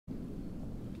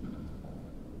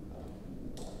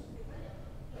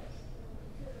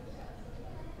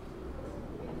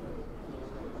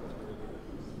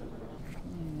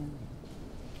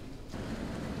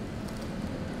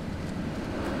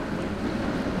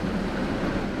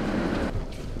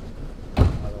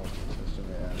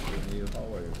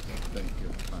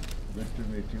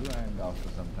meet you, and after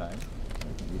some time,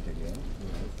 meet again.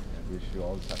 And wish you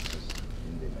all success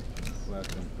in the elections.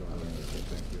 Welcome to our meeting.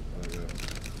 Thank you for your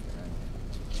time.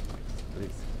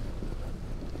 Please.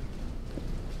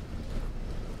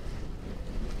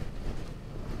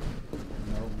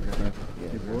 Now we're gonna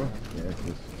Tibor. Yes,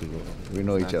 Tibor. We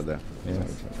know each other.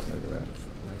 Yes. Very well.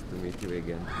 Nice to meet you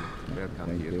again. Welcome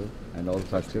Thank here. you. And all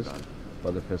success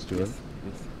for the festival. Yes,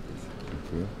 yes, yes.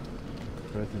 Thank you.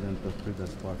 President of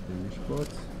Fidesz Party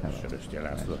Miskolci.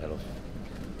 Hello.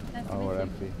 Our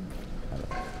MP.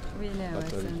 We know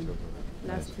us, and Yes.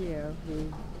 last year we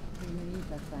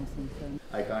meet at Kensington.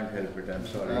 I can't help it, I'm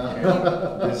sorry.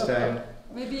 This time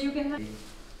Maybe you can have.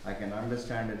 I can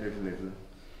understand it a little.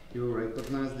 You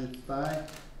recognize this tie?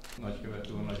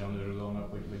 Nagykövet úr, nagyon örül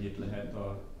annak, hogy itt lehet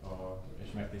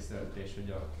és megtiszteltetés, hogy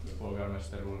a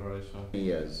polgármester úrral és a...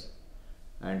 Years.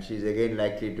 And she's again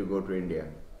likely to go to India.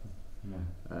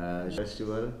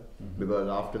 Festival, because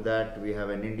after that we have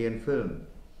an Indian film,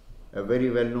 a very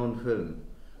well-known film,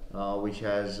 which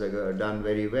has done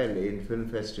very well in film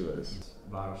festivals.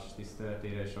 Város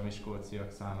tiszteletére és a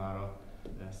miskolciak számára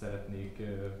szeretnék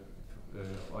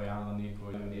ajánlani,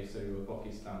 hogy népszerű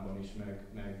Pakisztánban is,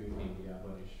 meg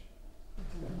Indiában is.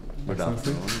 Good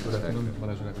afternoon.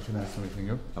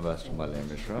 Ambassador Malay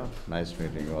Mishra. Nice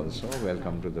meeting you also.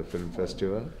 Welcome to the film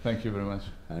festival. Thank you very much.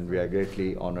 And we are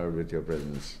greatly honored with your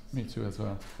presence. Me too as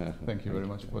well. Thank you very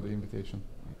much for the invitation.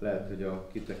 Lehet, hogy a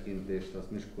kitekintést az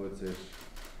Miskolc és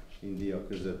India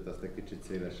között azt egy kicsit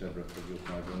szélesebbre fogjuk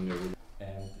majd vonni.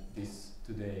 And this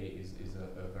today is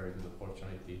a very good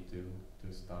opportunity to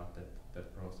start that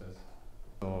process.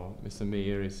 So Mr.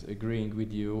 Mayor is agreeing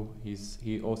with you.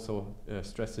 He also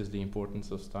stresses the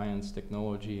importance of science,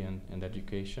 technology and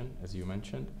education, as you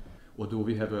mentioned. Although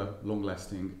we have a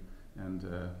long-lasting and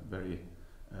very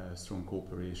strong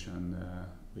cooperation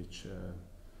which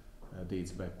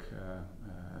dates back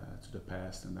to the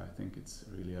past, and I think it's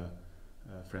really a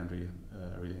friendly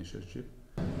relationship.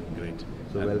 Great.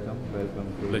 So welcome.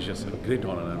 Pleasure, sir. Great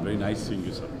honor and very nice seeing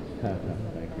you, sir.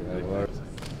 Thank you very much.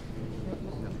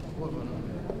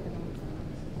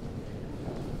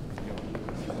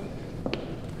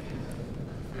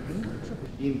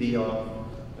 India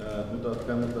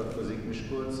bemutatkozik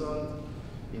Miskolcon.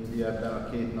 India ebben a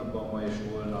 2 napban, ma és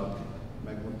holnap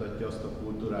megmutatja azt a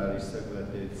kulturális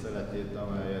szeletét,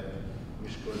 amelyet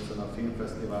Miskolcon a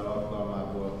Filmfesztivál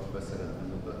alkalmából be szeretne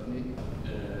mutatni.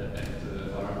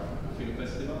 At our film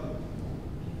festival.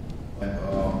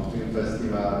 A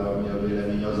Filmfesztiválról mi a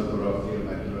vélemény azokról a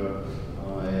filmekről,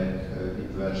 amelyek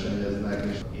itt versenyeznek,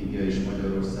 és India és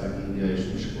Magyarország, India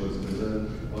és Miskolc között.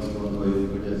 Azt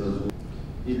gondoljuk, hogy ez az út.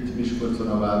 Itt Miskolcon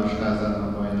a Városházán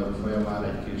a mai nap folyamán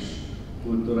egy kis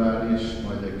kulturális,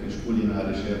 majd egy kis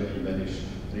kulináris élményben is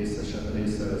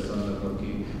része lesz annak,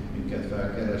 aki minket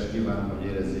felkeres. Kívánom, hogy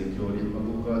érezzék jól itt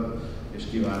magukat, és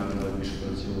kívánom, hogy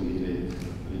Miskolc jó hírét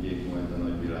vigyék majd a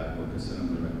nagyvilágba. Köszönöm,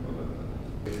 hogy meghallgattak.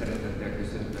 Szeretettel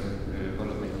köszöntöm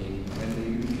valamennyi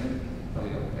vendégünket,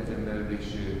 ezen belül is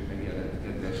megjelent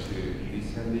kedves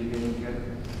díszvendégeinket.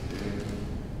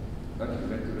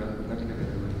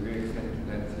 Nagykövet úr ő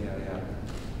excellenciáját,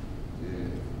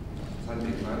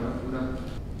 Szandék Márvat urat.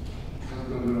 Azt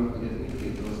gondolom, hogy ez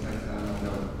mindkét ország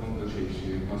számára fontos és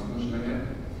hasznos lehet,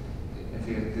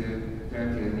 ezért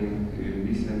felkérném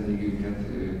díszvendégünket,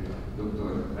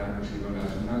 dr. Rákosi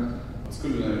Balázsnak. Az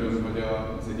külön öröm, hogy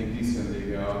az egyik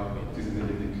díszvendége a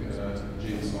 14.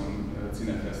 Jameson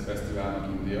Cinefest Fesztiválnak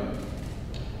India.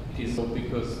 It is so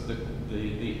because the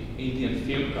Indian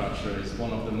film culture is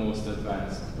one of the most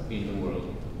advanced in the world.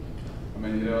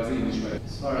 Amennyire az én ismerem.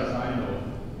 As far as I know,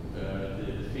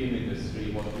 the film industry,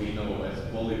 what we know as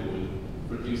Bollywood,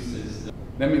 produces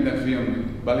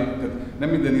Nem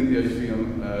minden indiai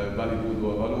film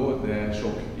Bollywoodból való, de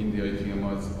sok indiai film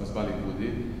az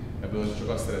bollywoodi. Ebből csak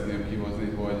azt szeretném kihozni,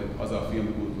 hogy az a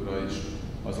filmkultúra is,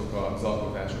 azok az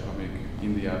alkotások, amik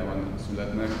Indiában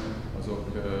születnek, azok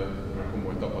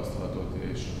komoly tapasztalatot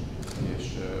és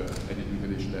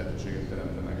együttműködési lehetőséget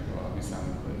teremtenek a mi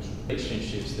számunkra is.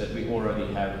 relationships that we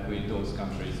already have with those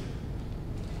countries.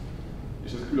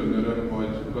 És ez külön öröm, hogy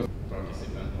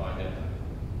Participant by that.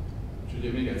 és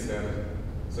ugye még egyszer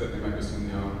szeretném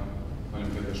megköszönni a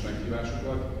nagyon kedves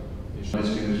meghívásokat. És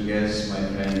Distinguished guests, my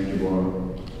friend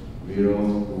Tibor Viro,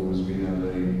 who's been a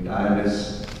very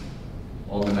tireless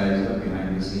organizer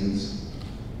behind the scenes,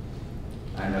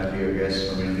 and our dear guests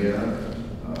from India,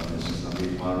 Mrs.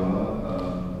 Sandeep Marwa,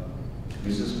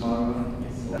 Mrs. Marwa.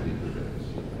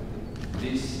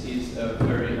 This is a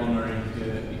very honoring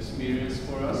experience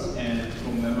for us, and to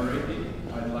commemorate it,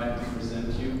 I'd like to present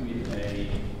you with a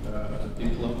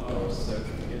diploma or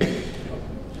certificate.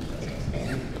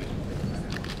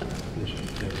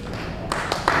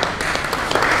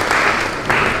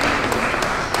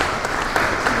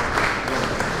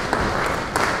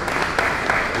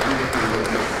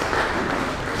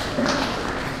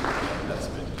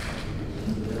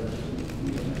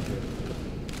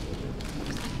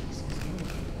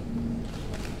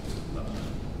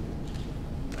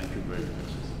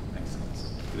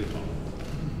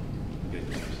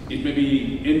 It may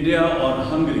be India or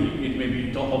Hungary, it may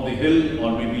be top of the hill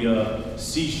or maybe a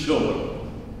seashore.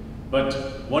 But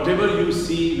whatever you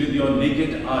see with your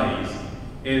naked eyes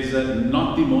is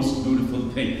not the most beautiful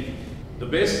thing. The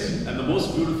best and the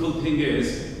most beautiful thing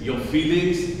is your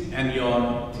feelings and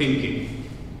your thinking.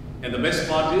 And the best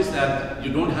part is that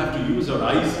you don't have to use your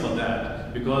eyes for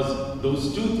that, because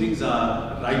those two things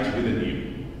are right within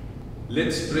you.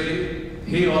 Let's pray.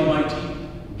 Hey Almighty,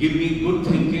 give me good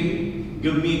thinking,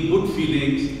 give me good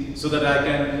feelings, so that I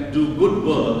can do good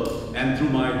work, and through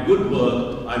my good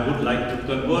work, I would like to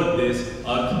convert this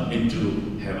earth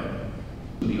into heaven.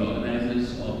 The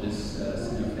organizers of this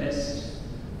Cinefest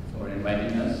for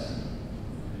inviting us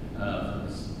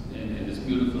in this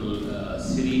beautiful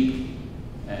city,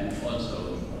 and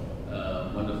also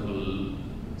wonderful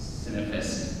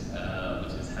Cinefest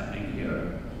which is happening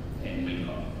here in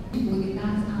Miskolci.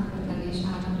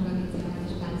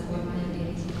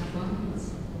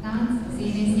 Tánc,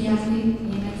 színészi játék,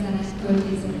 énekzene,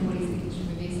 költészet, humorisztikus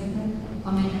művészete,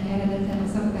 amelynek eredete a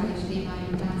szakrális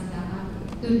témájú tánctánál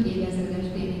több évezredes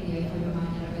dél-indiai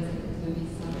hagyományára vezethető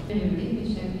vissza. Gyönyörű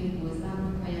lépések, virtuóz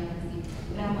lábmunka jellemzik,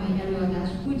 drámai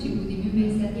előadás, kucsi-kuti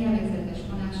művészet, jellegzetes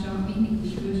vonása,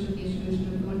 mitikus hősök és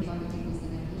hősnők fantasztikus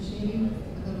színek kíséri,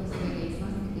 a dalok szövegei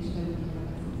szanszkrit és területen.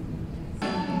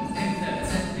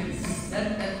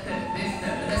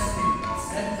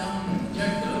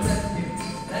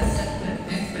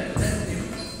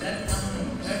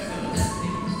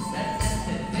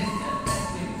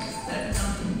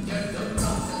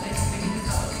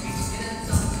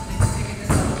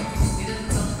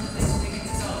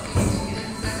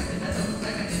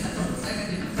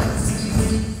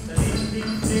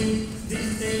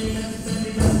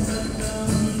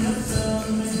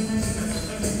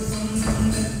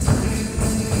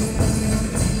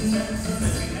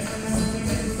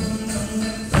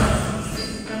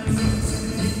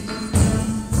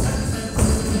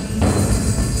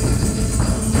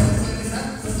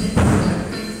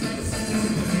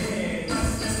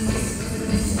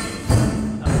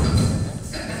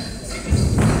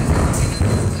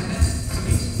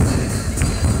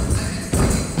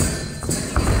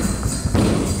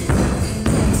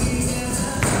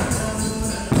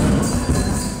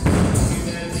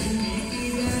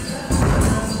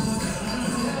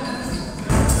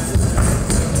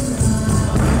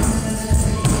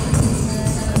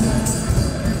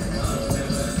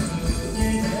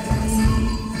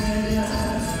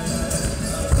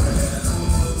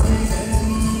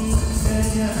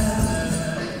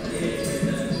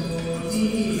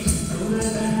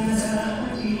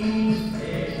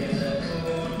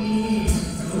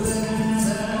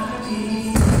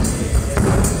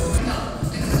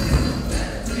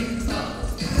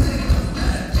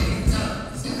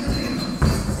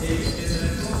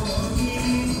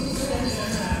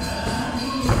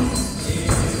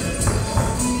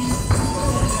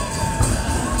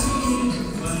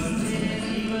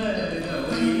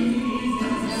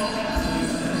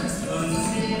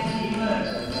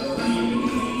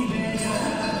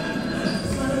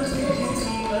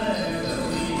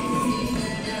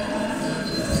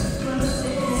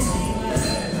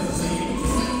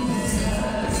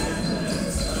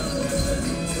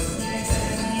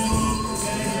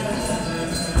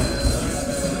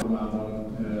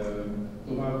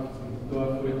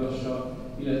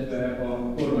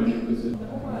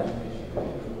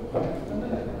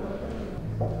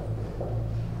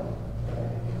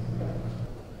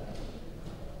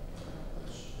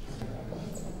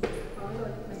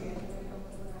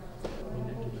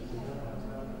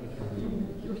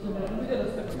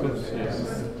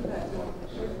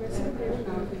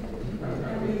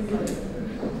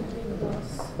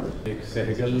 एक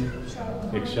सहगल,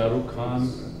 एक शाहरुख खान,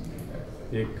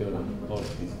 एक और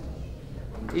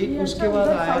एक उसके बाद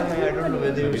आया है, I don't know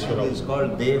whether it's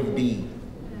called Dev D.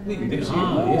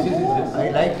 I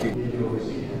liked it.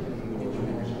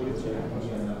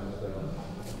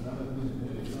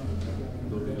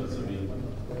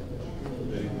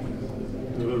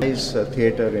 Nice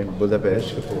theatre in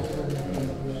Budapest.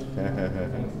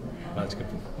 Raj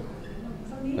Kapoor.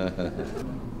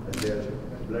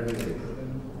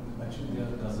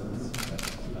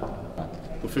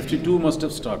 So 52 must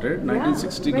have started,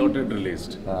 1960 got it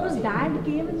released. Because Dad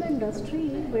came in the industry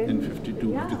when... In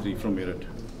 52, 53 from Meerut.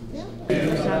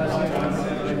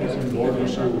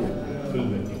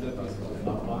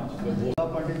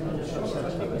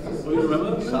 Oh, you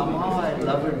remember? Somehow I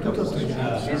love it.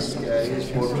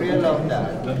 His portrayal of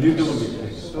that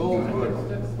is so good.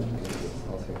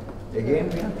 Again,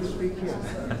 we have to speak here.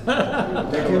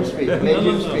 Let him speak. Let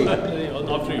him speak.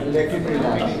 after you. Let him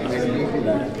relax. Let him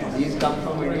relax. He's come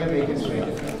from India, make it straight.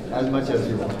 As much as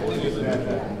you want.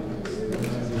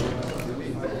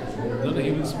 No,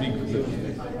 he will speak. Yes.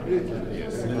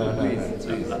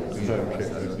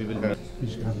 We will.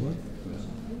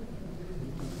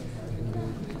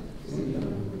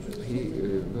 He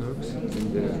works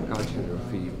in the cultural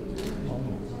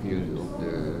field of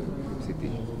the city.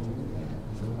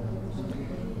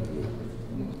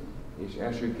 És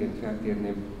elsőként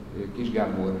felkérném Kis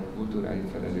Gábor kulturális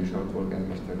felelős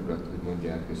alpolgármester urat, hogy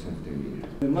mondja el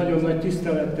köszöntőjét. Nagyon nagy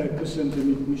tisztelettel köszöntöm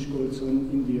itt Miskolcon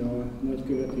India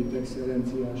nagykövetét,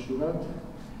 excellenciás urat.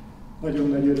 Nagyon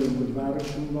nagy öröm, hogy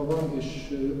városunkban van,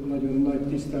 és nagyon nagy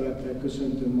tisztelettel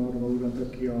köszöntöm Marva urat,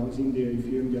 aki az indiai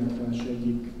filmgyártás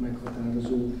egyik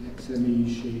meghatározó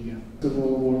személyisége. First of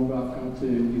all, warm welcome to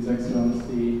His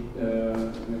Excellency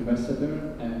Ambassador,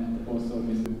 and also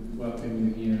Mr. Welcome you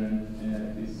here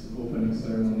at this opening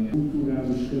ceremony.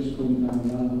 Kulturális központnál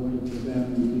vállalhatott az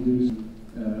elmúlt időszak.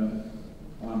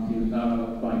 Until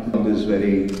now, On this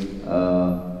very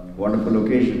wonderful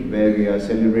occasion where we are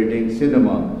celebrating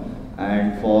cinema,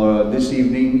 and for this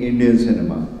evening Indian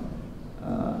cinema.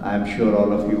 I'm sure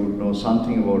all of you would know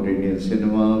something about Indian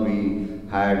cinema. We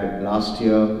had last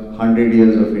year 100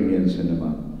 years of Indian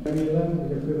cinema. Remélem,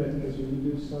 hogy a következő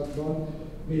időszakban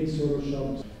még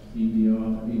szorosabb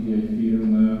indiai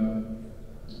film.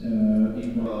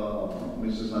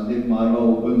 Mr. Sandeep Marva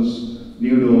opens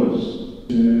new doors.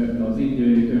 Az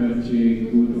indiai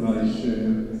követség kulturális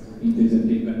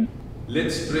intézetében.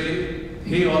 Let's pray.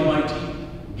 Hey Almighty,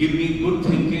 give me good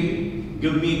thinking,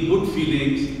 give me good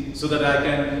feelings, so that I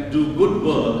can do good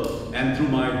work, and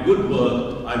through my good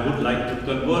work, I would like to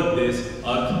convert this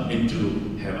earth into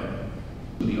heaven.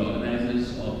 The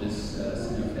organizers of this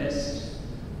Cinefest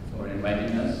for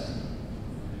inviting us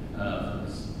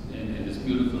in this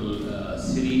beautiful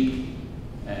city,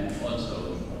 and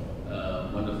also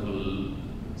wonderful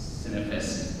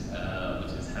Cinefest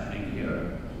which is happening here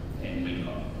in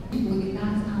Miskolci. Új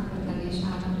tánc átvetelés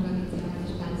állam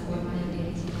tradicionális táncformája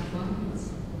déli Kínában.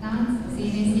 Tánc,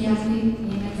 színészi játék,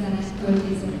 énekzene,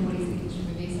 költészet, humorisztikus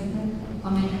művészete,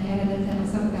 amelynek eredete a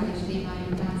szakrális témájú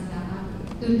tánctánál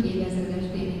több évezredes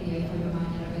dél-indiai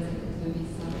hagyományára vezethető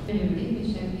vissza. Gyönyörű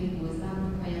lépések, virtuóz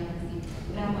lábmunka jellemzik,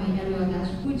 drámai előadás,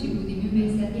 kucsi-kuti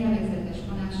művészet, jellegzetes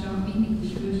vonása,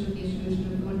 mitikus hősök és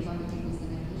hősnők fantasztikus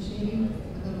színek kíséri,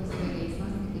 a dolog szövegei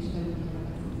szanszkrit és területen.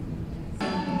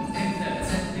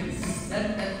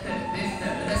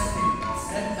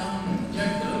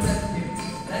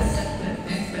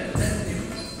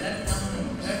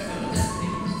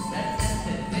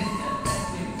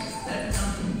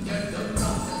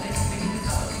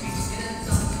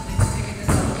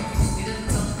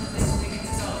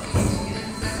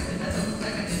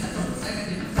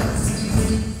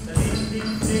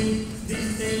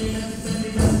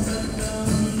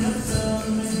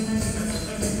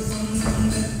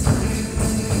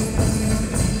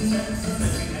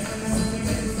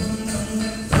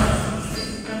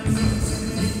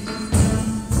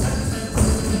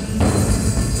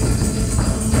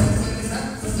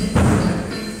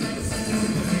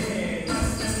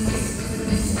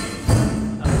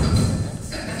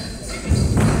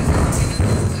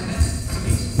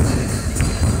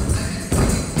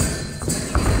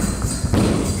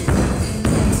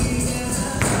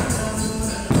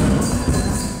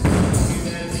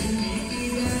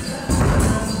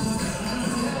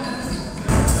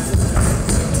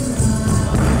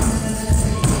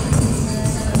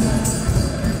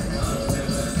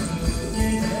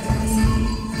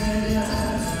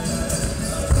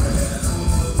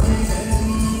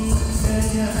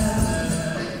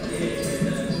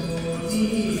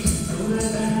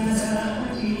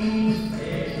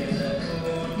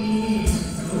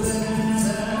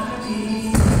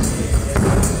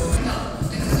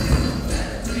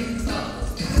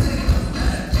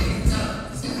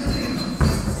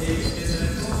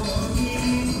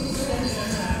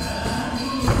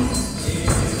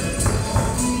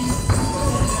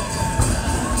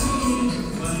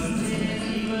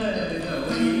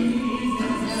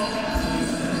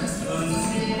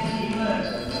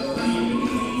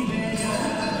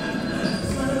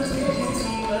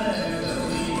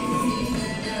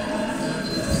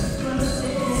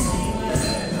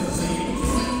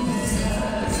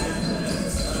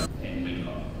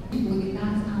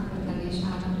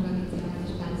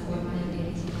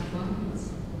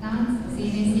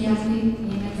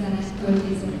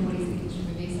 költészet humorisztikus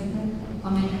művészete,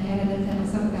 amelynek eredete a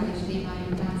szakrális témájú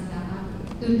tánctánál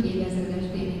több évezredes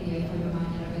dél-indiai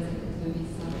hagyományára vezethető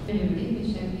vissza. Gyönyörű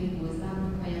lépések, virtuóz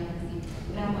lábmunka jellemzik,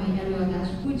 drámai előadás,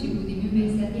 kucsi-kuti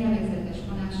művészet, jellegzetes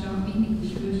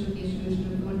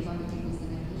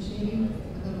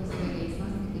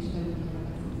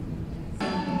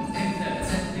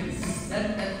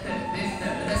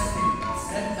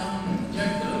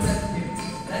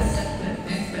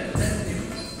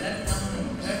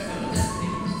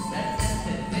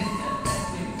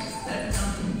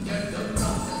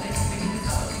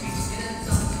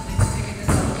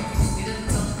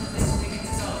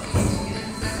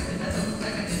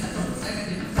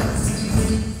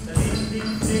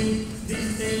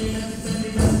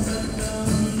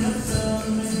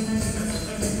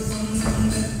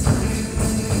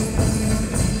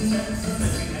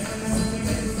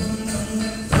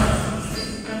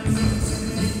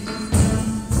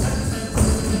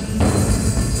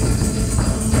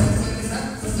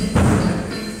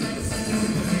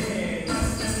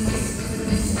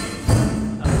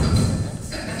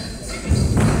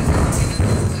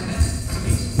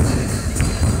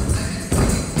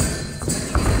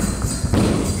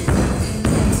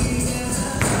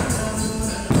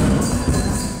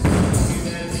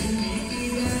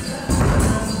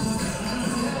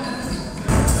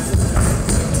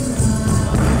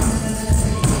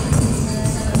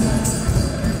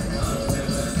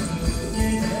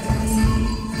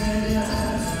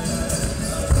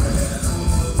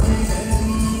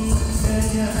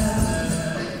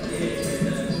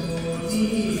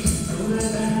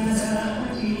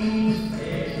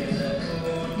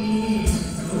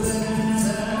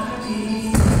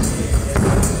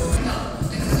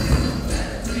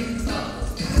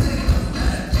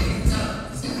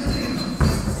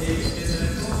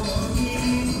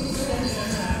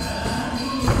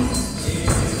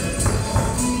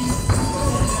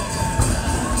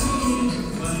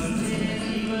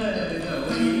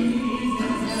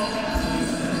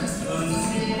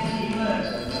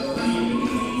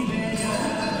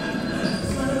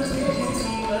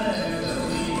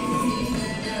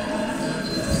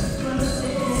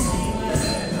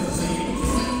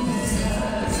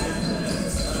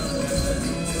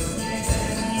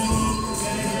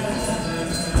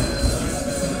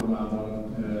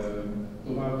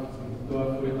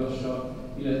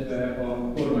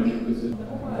So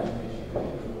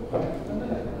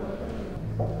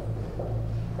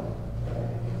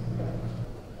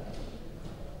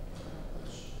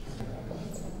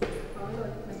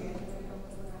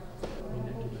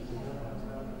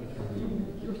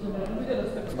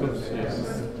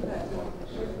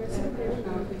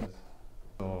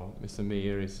Mr.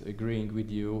 Mayor is agreeing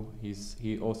with you.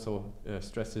 He also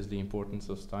stresses the importance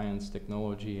of science,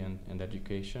 technology and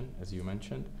education, as you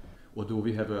mentioned. Although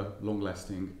we have a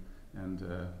long-lasting and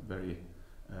very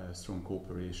strong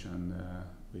cooperation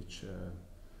which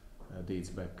dates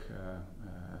back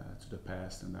to the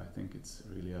past, and I think it's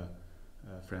really a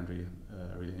friendly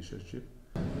relationship.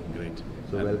 Great.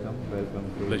 So welcome.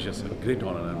 Pleasure, sir. Great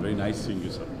honor and very nice seeing you,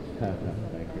 sir.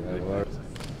 Thank you very much.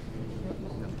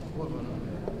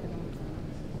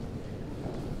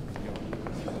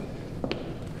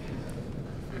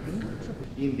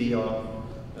 India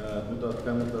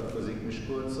bemutatkozik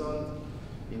Miskolcon.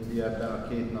 India ebben a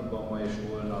 2 napban, ma és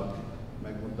holnap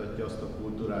megmutatja azt a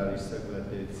kulturális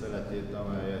szeletét,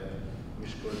 amelyet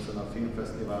Miskolcon a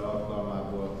Filmfesztivál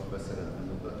alkalmából be szeretne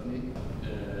mutatni.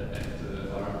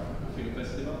 At our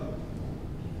Filmfesztivál.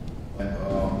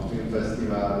 A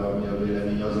Filmfesztiválról mi a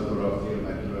vélemény azokról a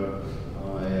filmekről,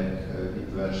 amelyek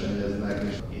itt versenyeznek,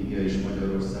 és India és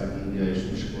Magyarország, India és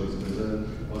Miskolc között.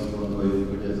 Azt gondoljuk,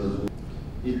 hogy ez az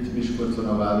itt Miskolcon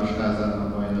a Városházán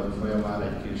a mai nap folyamán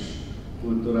egy kis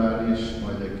kulturális,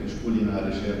 majd egy kis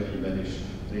kulináris élményben is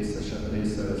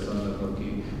része lesz annak,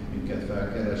 aki minket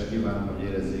felkeres. Kívánom, hogy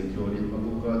érezzék jól itt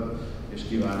magukat, és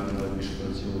kívánom, hogy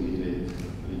Miskolc jó hírét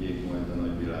vigyék majd a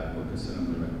nagyvilágba. Köszönöm,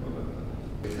 hogy meghallgattak.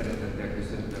 Szeretettel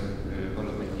köszöntöm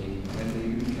valamennyi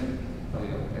vendégünket,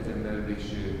 ezen belül is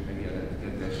megjelent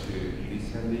kedves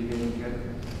díszvendégeinket.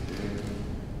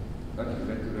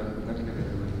 Nagykövet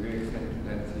úr ő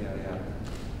excellenciáját,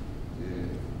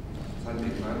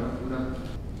 Márnak urat.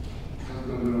 Azt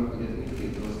gondolom, hogy ez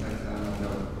mindkét ország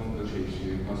számára fontos és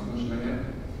hasznos lehet,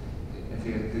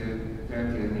 ezért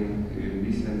felkérném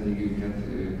díszvendégünket,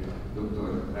 dr.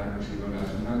 Rákosi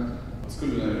Balázsnak. Az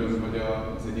különösen, hogy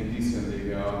az egyik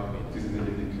díszvendége a 14.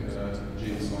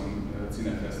 Jameson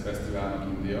Cinefest fesztiválnak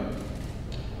India.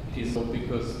 It is so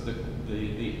because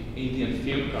the Indian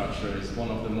film culture is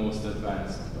one of the most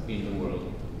advanced in the world.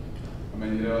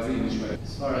 Amennyire az én ismerem.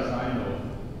 As far as I know,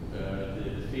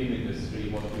 the film industry,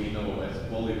 what we know as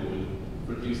Bollywood,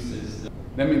 produces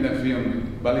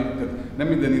Nem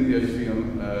minden indiai film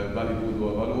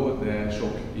Bollywoodból való, de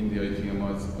sok indiai film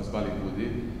az bollywoodi.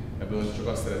 Ebből csak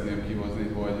azt szeretném kihozni,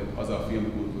 hogy az a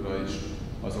filmkultúra is,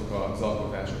 azok az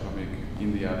alkotások, amik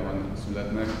Indiában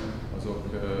születnek, azok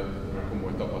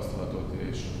komoly tapasztalatot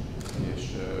és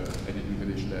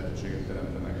együttműködési lehetőséget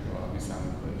teremtenek a mi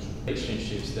számunkra is.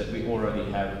 Relationships that we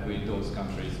already have with those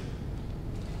countries.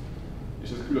 És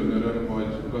ez külön öröm, hogy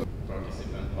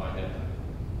participant by that.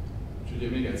 És ugye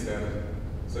még egyszer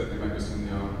szeretném megköszönni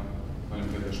a nagyon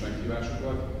kedves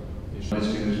meghívásokat.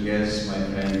 Distinguished guests, my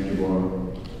friend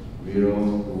Gibor Viro,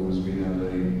 who's been a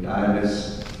very tireless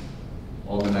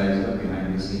organizer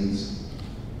behind the scenes,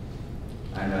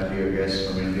 and our dear guests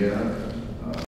from India.